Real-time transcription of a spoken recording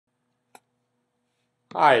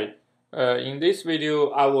Hi, in this video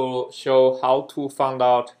I will show how to find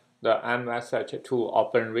out the MSH2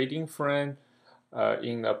 open reading frame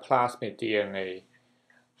in the plasmid DNA.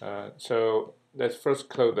 So let's first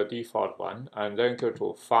close the default one and then go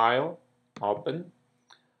to File, Open,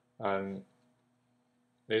 and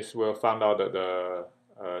this will find out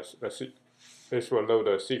this will load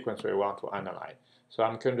the sequence we want to analyze. So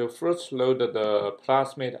I'm going to first load the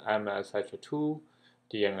plasmid MSH2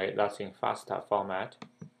 DNA that's in FASTA format.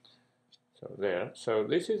 So there. So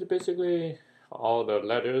this is basically all the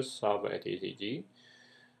letters of ATCG.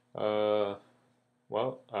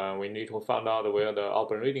 We need to find out where the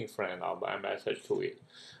open reading frame of MSH2 is.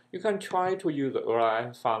 You can try to use the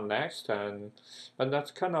URI found next, but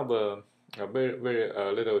that's kind of a very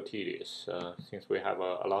little tedious since we have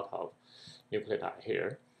a lot of nucleotide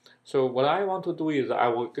here. So what I want to do is I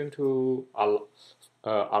will going to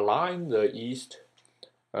align the yeast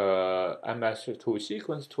MS2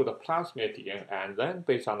 sequence to the plasmid DNA, and then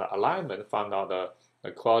based on the alignment find out the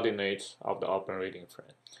coordinates of the open reading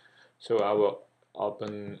frame. So I will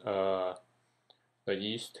open the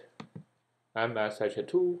yeast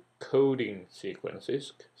MSH2 coding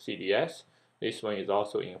sequences, CDS. This one is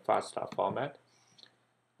also in FASTA format.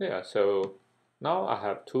 Yeah, so now I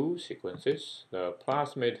have two sequences, the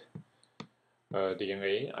plasmid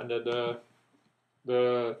DNA and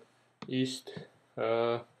the yeast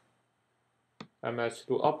MS2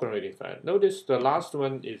 open reading frame. Notice the last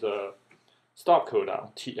one is a stop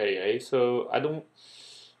codon, TAA, so I don't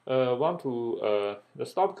want to, the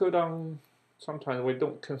stop codon, sometimes we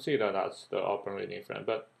don't consider that's the open reading frame,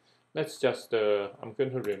 but let's just, I'm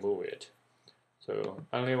going to remove it. So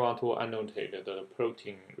I only want to annotate the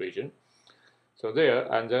protein region. So there,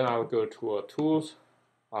 and then I'll go to Tools,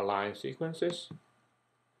 Align Sequences.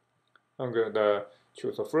 I'm going to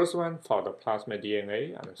choose the first one for the plasmid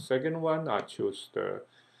DNA, and the second one I choose the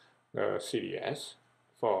CDS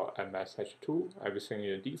for MSH2. Everything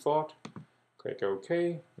is default. Click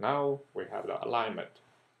OK. Now we have the alignment.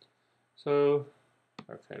 So,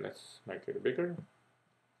 okay, let's make it bigger.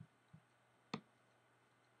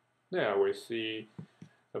 There we see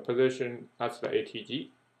the position, that's the ATG.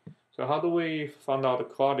 So how do we find out the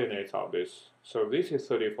coordinates of this? So this is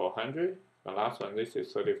 3400. The last one, this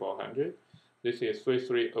is 3400. This is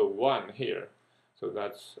 3301 here. So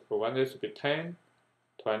that's one is 10,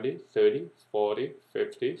 20, 30, 40,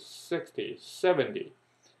 50, 60, 70.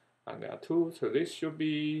 And there are two, so this should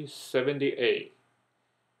be 78.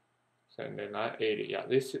 79, 80. Yeah,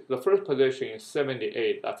 this the first position is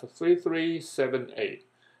 78. That's a 3378.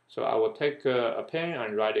 So I will take a pen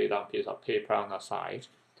and write it on a piece of paper on the side.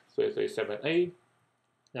 3378.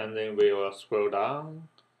 And then we will scroll down.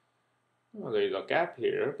 Well, there is a gap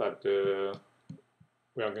here, but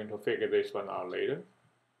we are going to figure this one out later.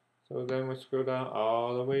 So then we scroll down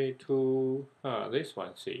all the way to this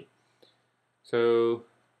one, see. So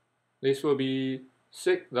this will be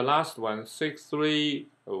the last one,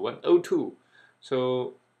 63102.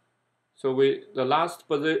 So the last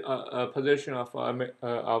position of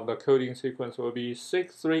the coding sequence will be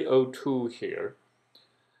 6302 here.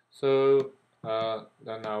 So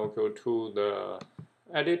then I will go to the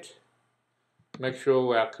edit. Make sure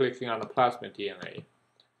we are clicking on the plasmid DNA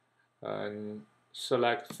and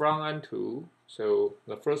select from and to. So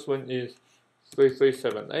the first one is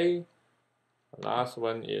 3378. The last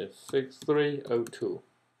one is 6302.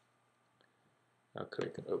 Now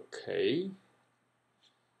click OK.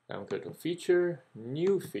 Then go to Feature,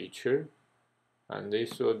 New Feature, and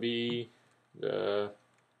this will be the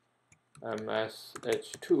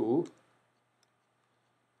MSH2.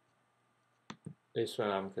 This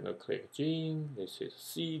one I'm going to click Gene. This is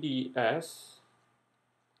CDS,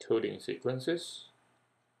 coding sequences.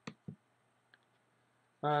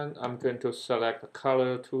 And I'm going to select the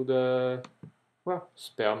color to the,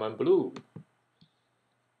 Spellman blue.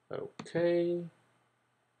 Okay.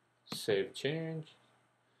 Save change.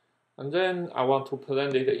 And then I want to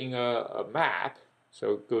present it in a map.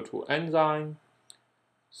 So go to Enzyme,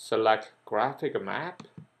 select Graphic Map.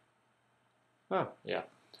 Yeah.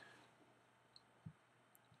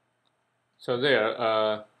 So there,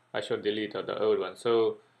 I should delete the old one.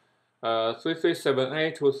 So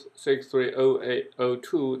 3378 to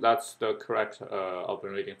 630802, that's the correct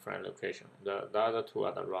open reading frame location. The other two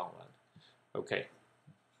are the wrong one. Okay.